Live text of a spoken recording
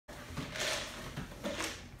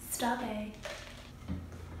stubby.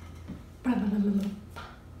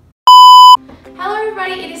 Hello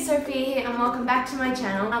everybody, it is Sophia here and welcome back to my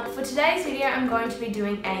channel. For today's video I'm going to be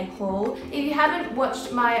doing a haul. If you haven't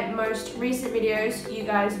watched my most recent videos, you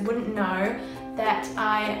guys wouldn't know that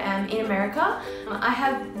I am in America. I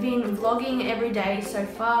have been vlogging every day so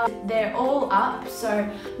far. They're all up, so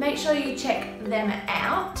make sure you check them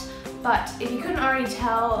out. But if you couldn't already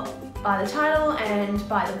tell by the title and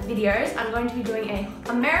by the videos, I'm going to be doing an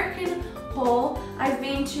American haul. I've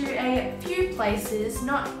been to a few places,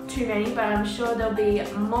 not too many, but I'm sure there'll be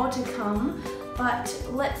more to come. But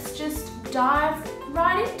let's just dive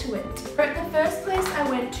right into it. The first place I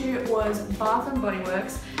went to was Bath & Body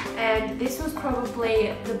Works, and this was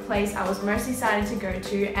probably the place I was most excited to go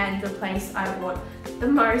to and the place I bought the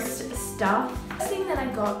most stuff. The first thing that I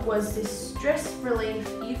got was this Stress Relief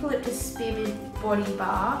Eucalyptus Spearmint Body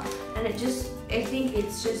Bar, and I think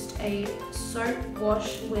it's just a soap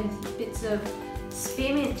wash with bits of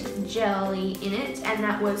spearmint jelly in it, and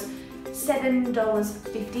that was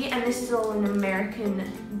 $7.50, and this is all in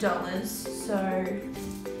American dollars, so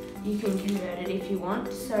you can convert it if you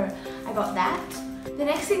want. So I got that. The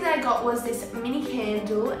next thing that I got was this mini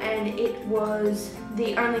candle, and it was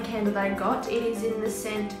the only candle that I got. It is in the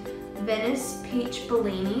scent Venice Peach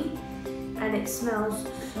Bellini, and it smells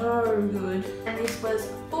so good, and this was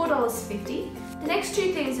 $4.50. The next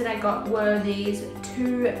two things that I got were these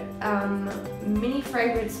two mini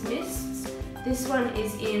fragrance mists. This one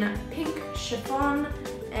is in Pink Chiffon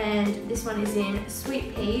and this one is in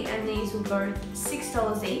Sweet Pea, and these were both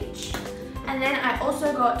 $6 each. And then I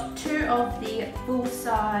also got two of the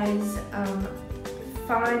full-size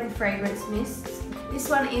fine fragrance mists. This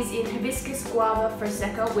one is in Hibiscus Guava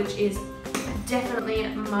Fresca, which is definitely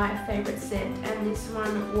my favorite scent, and this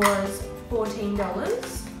one was $14.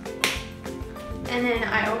 And then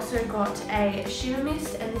I also got a shimmer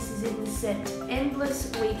mist, and this is in the set Endless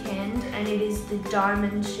Weekend, and it is the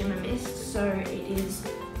Diamond Shimmer Mist, so it is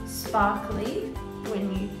sparkly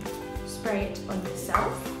when you spray it on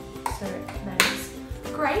yourself, so that is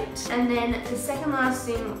great. And then the second last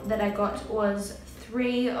thing that I got was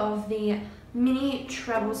 3 of the mini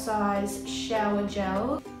travel size shower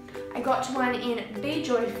gels. I got one in Be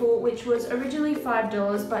Joyful, which was originally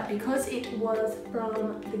 $5, but because it was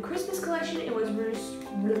from the Christmas collection, it was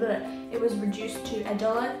reduced to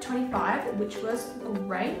 $1.25, which was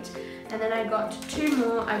great. And then I got 2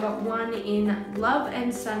 more. I got one in Love and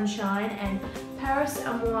Sunshine and Paris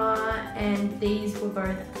Amour, and these were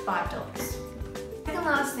both $5. The second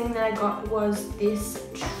last thing that I got was this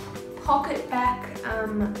pocket back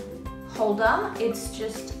holder. It's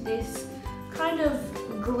just this kind of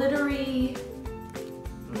glittery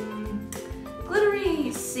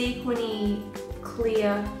sequiny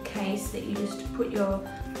clear case that you just put your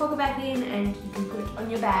pocket back in and you can put it on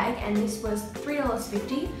your bag, and this was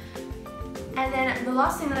 $3.50. And then the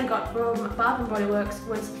last thing that I got from Bath & Body Works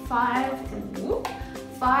was 5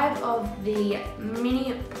 of the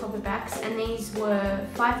mini pocket backs, and these were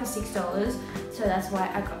 5 for $6, so that's why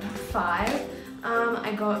I got 5.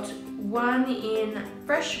 I got one in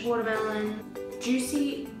Fresh Watermelon,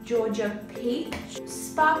 Juicy Georgia Peach,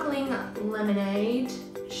 Sparkling Lemonade,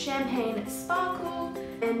 Champagne Sparkle,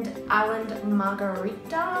 and Island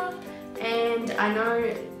Margarita. And I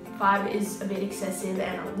know 5 is a bit excessive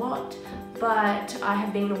and a lot, but I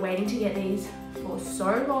have been waiting to get these for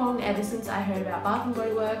so long, ever since I heard about Bath &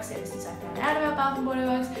 Body Works, ever since I found out about Bath & Body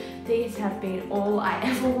Works. These have been all I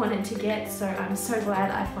ever wanted to get, so I'm so glad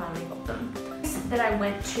I finally got them. That I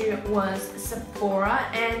went to was Sephora,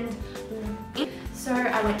 and so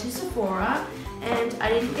I went to Sephora and I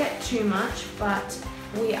didn't get too much, but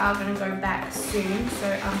we are going to go back soon,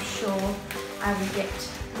 so I'm sure I will get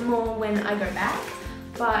more when I go back.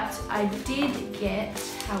 But I did get,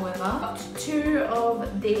 however, 2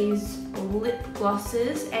 of these lip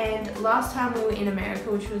glosses, and last time we were in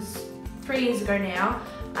America, which was 3 years ago now,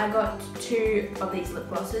 I got 2 of these lip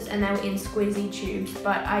glosses, and they were in squeezy tubes,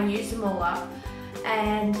 but I used them all up,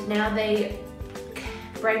 and now they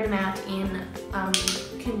bring them out in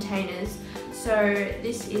containers. So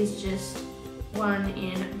this is just one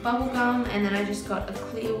in bubblegum, and then I just got a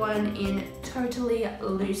clear one in Totally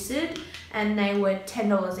Lucid, and they were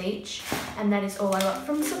 $10 each, and that is all I got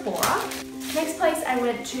from Sephora. Next place I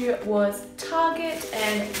went to was Target,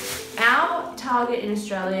 and our Target in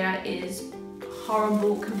Australia is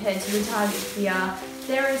horrible compared to the Target here.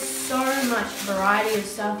 There is so much variety of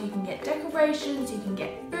stuff. You can get decorations, you can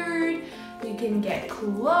get food, you can get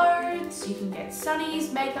clothes, you can get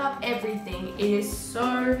sunnies, makeup, everything. It is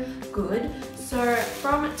so good. So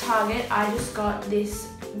from Target, I just got this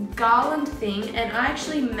garland thing, and I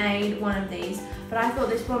actually made one of these, but I thought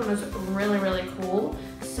this one was really cool.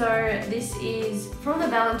 So this is from the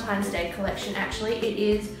Valentine's Day collection actually. It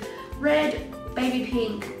is red, baby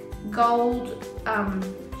pink, gold,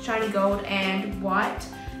 shiny gold and white,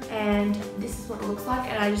 and this is what it looks like,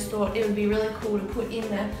 and I just thought it would be really cool to put in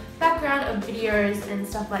the background of videos and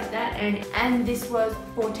stuff like that, and this was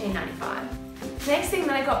 $14.95. Next thing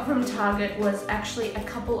that I got from Target was actually a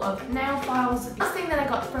couple of nail files. The next thing that I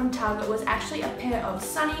got from Target was actually a pair of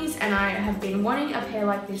sunnies, and I have been wanting a pair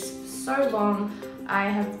like this so long. I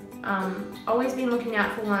have always been looking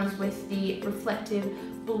out for ones with the reflective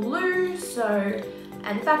blue,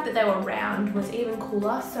 and the fact that they were round was even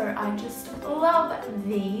cooler, so I just love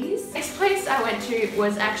these. Next place I went to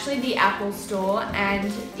was actually the Apple store, and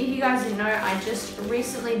if you guys didn't know, I just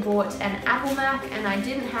recently bought an Apple Mac and I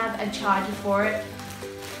didn't have a charger for it.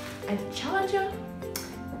 A charger?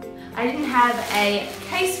 I didn't have a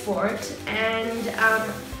case for it, and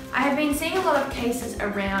I have been seeing a lot of cases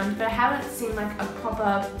around, but I haven't seen like a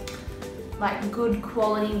proper good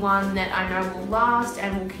quality one that I know will last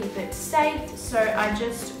and will keep it safe. So I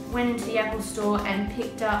just went into the Apple store and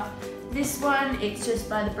picked up this one. It's just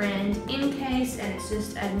by the brand InCase, and it's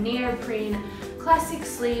just a neoprene classic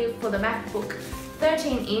sleeve for the MacBook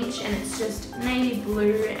 13-inch, and it's just navy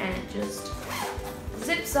blue, and it just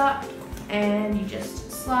zips up and you just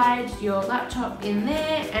slide your laptop in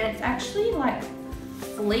there, and it's actually like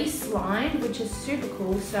fleece lined, which is super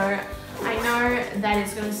cool, so I know that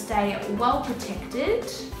it's going to stay well protected.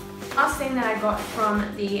 Last thing that I got from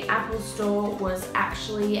the Apple store was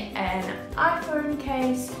actually an iPhone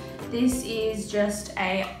case. This is just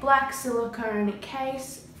a black silicone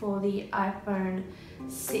case for the iPhone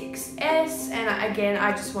 6s, and again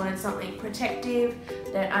I just wanted something protective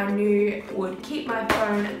that I knew would keep my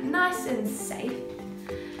phone nice and safe.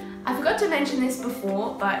 I forgot to mention this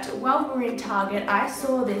before, but while we were in Target, I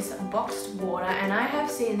saw this boxed water, and I have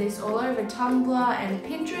seen this all over Tumblr and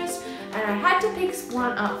Pinterest, and I had to pick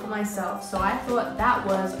one up for myself, so I thought that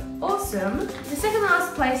was awesome. The second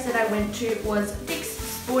last place that I went to was Dick's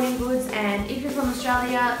Sporting Goods, and if you're from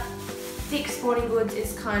Australia, Dick's Sporting Goods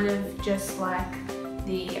is kind of just like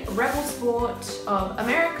the Rebel Sport of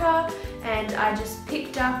America, and I just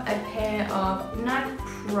picked up a pair of Nike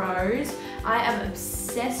Pros. I am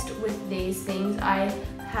obsessed with these things. I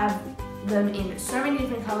have them in so many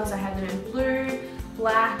different colors. I have them in blue,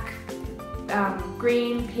 black,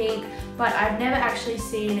 green, pink, but I've never actually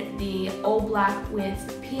seen the all black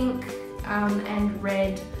with pink and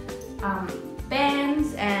red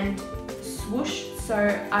bands and swoosh. So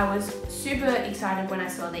I was super excited when I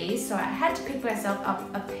saw these, so I had to pick myself up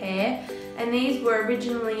a pair, and these were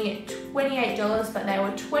originally $28, but they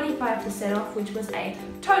were 25% off, which was a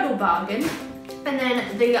total bargain. And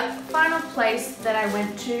then the final place that I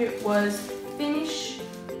went to was Finish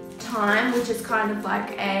Time, which is kind of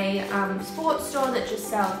like a sports store that just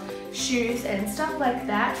sells shoes and stuff like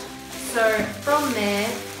that. So from there,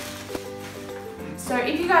 so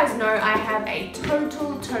if you guys know, I have a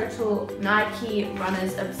total Nike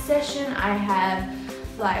runners obsession. I have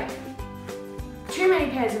like too many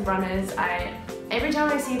pairs of runners. Every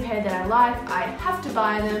time I see a pair that I like, I have to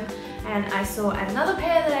buy them. And I saw another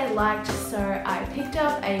pair that I liked, so I picked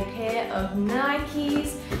up a pair of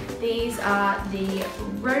Nikes. These are the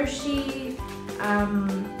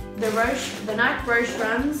the Nike Roche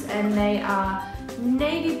runs, and they are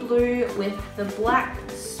navy blue with the black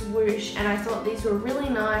swoosh, and I thought these were really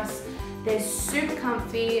nice. They're super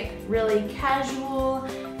comfy, really casual,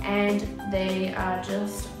 and they are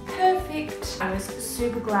just perfect. I was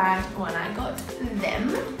super glad when I got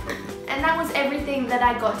them. And that was everything that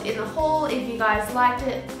I got in the haul. If you guys liked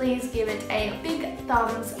it, please give it a big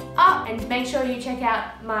thumbs up, and make sure you check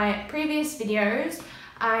out my previous videos.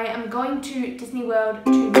 I am going to Disney World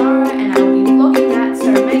tomorrow, and I will be vlogging that,